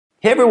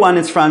Hey everyone,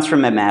 it's Franz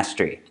from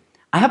Medmastery.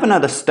 I have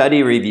another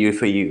study review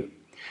for you.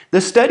 The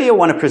study I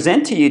want to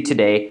present to you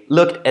today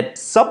looked at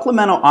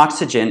supplemental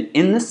oxygen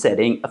in the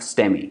setting of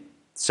STEMI.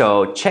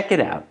 So check it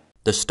out.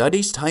 The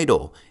study's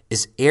title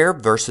is Air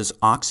versus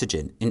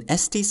Oxygen in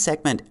ST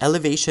segment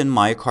elevation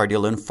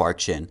myocardial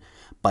infarction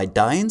by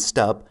Dion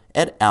Stub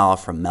et al.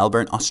 From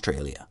Melbourne,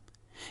 Australia.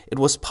 It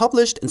was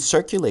published in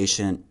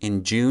Circulation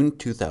in June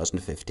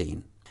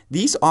 2015.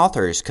 These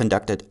authors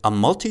conducted a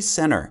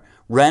multi-center,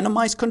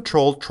 randomized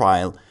controlled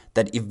trial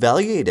that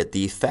evaluated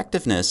the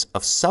effectiveness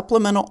of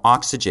supplemental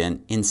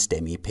oxygen in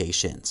STEMI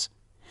patients.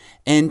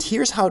 And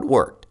here's how it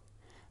worked.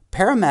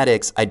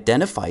 Paramedics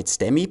identified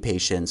STEMI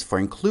patients for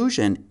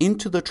inclusion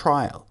into the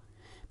trial.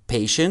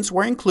 Patients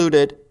were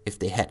included if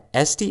they had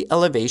ST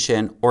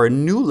elevation or a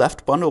new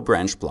left bundle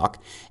branch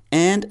block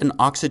and an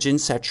oxygen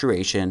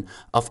saturation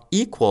of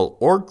equal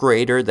or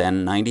greater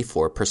than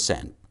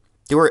 94%.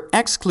 They were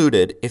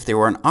excluded if they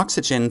were on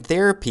oxygen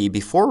therapy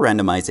before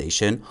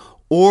randomization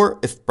or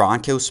if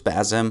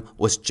bronchospasm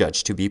was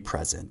judged to be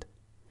present.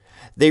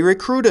 They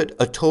recruited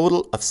a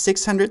total of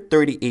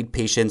 638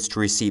 patients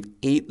to receive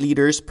 8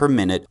 liters per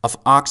minute of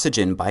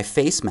oxygen by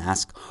face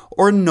mask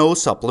or no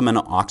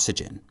supplemental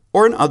oxygen,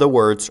 or in other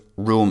words,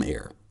 room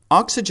air.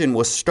 Oxygen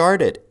was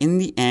started in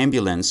the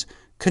ambulance,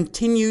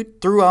 continued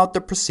throughout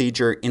the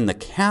procedure in the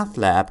cath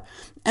lab,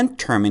 and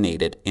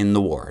terminated in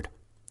the ward.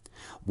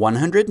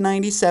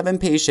 197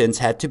 patients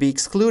had to be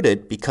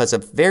excluded because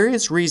of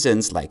various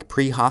reasons like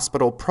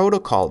pre-hospital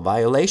protocol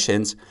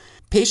violations,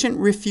 patient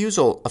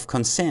refusal of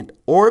consent,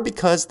 or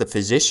because the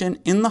physician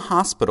in the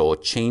hospital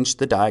changed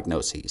the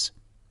diagnoses.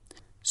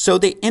 So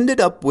they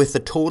ended up with a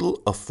total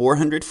of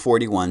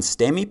 441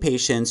 STEMI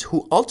patients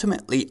who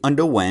ultimately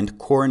underwent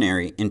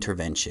coronary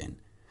intervention,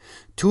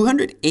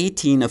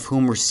 218 of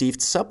whom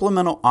received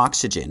supplemental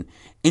oxygen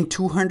and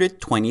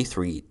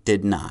 223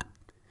 did not.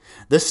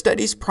 The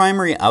study's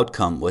primary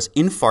outcome was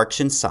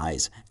infarction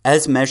size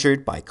as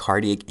measured by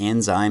cardiac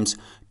enzymes,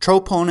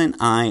 troponin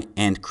I,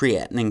 and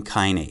creatinine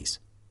kinase.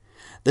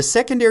 The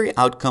secondary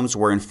outcomes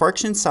were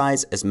infarction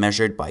size as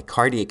measured by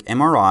cardiac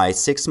MRI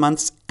 6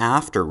 months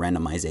after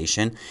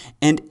randomization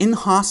and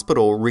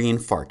in-hospital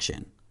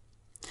reinfarction.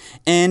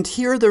 And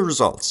here are the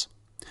results.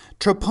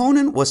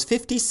 Troponin was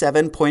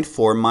 57.4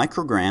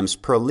 micrograms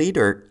per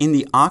liter in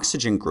the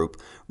oxygen group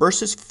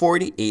versus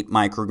 48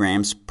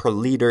 micrograms per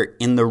liter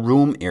in the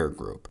room air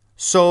group.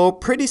 So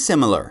pretty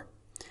similar.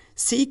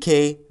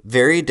 CK,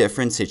 very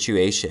different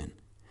situation.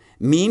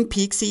 Mean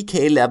peak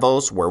CK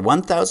levels were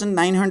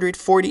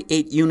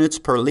 1,948 units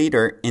per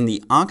liter in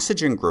the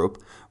oxygen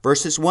group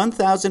versus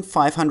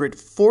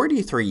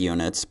 1,543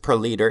 units per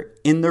liter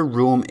in the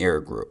room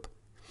air group.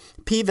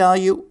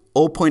 P-value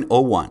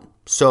 0.01,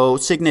 so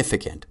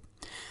significant.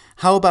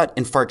 How about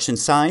infarction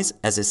size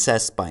as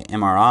assessed by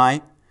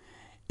MRI?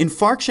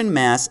 Infarction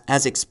mass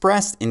as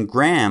expressed in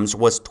grams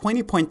was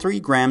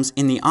 20.3 grams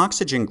in the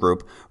oxygen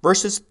group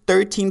versus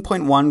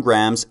 13.1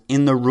 grams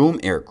in the room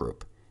air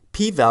group.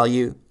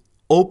 P-value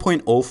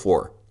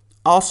 0.04,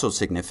 also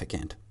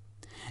significant.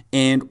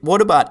 And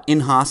what about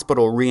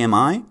in-hospital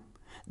re-MI?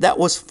 That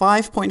was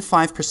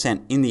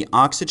 5.5% in the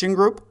oxygen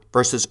group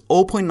versus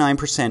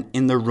 0.9%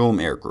 in the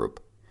room air group.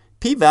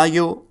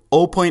 P-value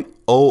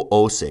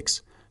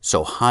 0.006.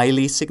 So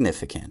highly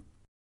significant.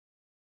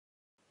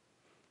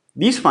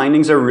 These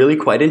findings are really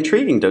quite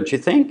intriguing, don't you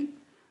think?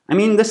 I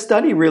mean, the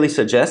study really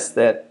suggests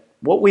that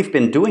what we've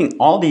been doing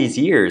all these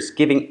years,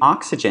 giving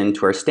oxygen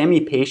to our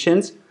STEMI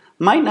patients,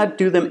 might not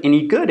do them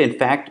any good. In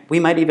fact, we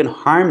might even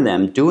harm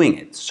them doing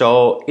it.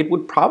 So it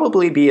would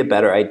probably be a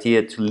better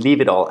idea to leave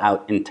it all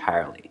out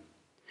entirely.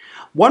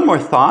 One more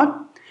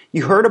thought.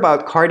 You heard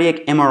about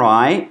cardiac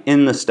MRI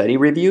in the study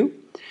review.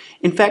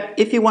 In fact,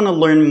 if you want to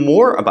learn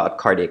more about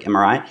cardiac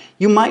MRI,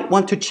 you might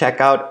want to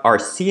check out our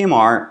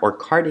CMR or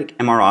cardiac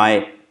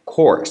MRI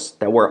course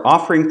that we're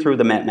offering through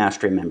the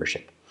Medmastery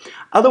membership.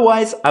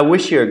 Otherwise, I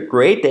wish you a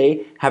great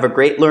day, have a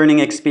great learning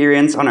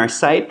experience on our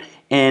site,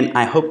 and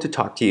I hope to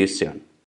talk to you soon.